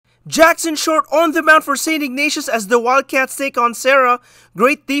Jackson Short on the mound for St. Ignatius as the Wildcats take on Serra.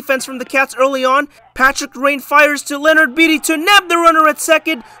 Great defense from the Cats early on. Patrick Rain fires to Leonard BEATIE to nab the runner at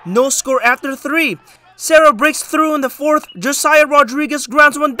second. No score after 3. Serra breaks through in the 4th. Josiah Rodriguez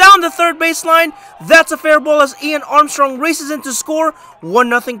grounds one down the third baseline. That's a fair ball as Ian Armstrong races in to score.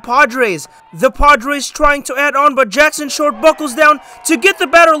 1-0 Padres. The Padres trying to add on, but Jackson Short buckles down to get the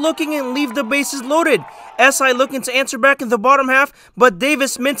batter looking and leave the bases loaded. SI looking to answer back in the bottom half, but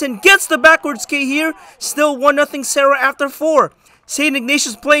Davis Minton gets the backwards K here. Still 1-0 Serra after 4. St.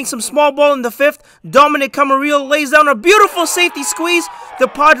 Ignatius playing some small ball in the 5th. DOMINIC CAMARILLO lays down a beautiful safety squeeze. The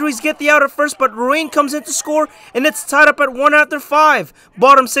Padres get the out at first, but RUANE comes in to score, and it's tied up at 1 after 5.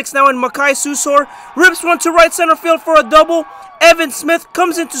 Bottom 6 now, and MAKAI SUSOR rips one to right center field for a double. Evan Smith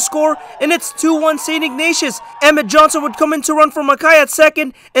comes in to score, and it's 2-1 St. Ignatius. Emmett Johnson would come in to run for MAKAI at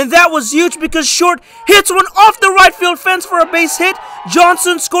second, and that was huge because Short hits one off the right field fence for a base hit.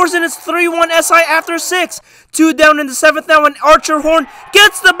 Johnson scores, and it's 3-1 SI after 6. 2 down in the 7th now, and Archer Horn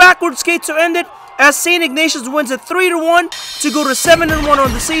gets the backward skate to end it as St. Ignatius wins it 3-1 to go to 7-1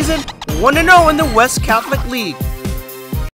 on the season, 1-0 in the West Catholic League.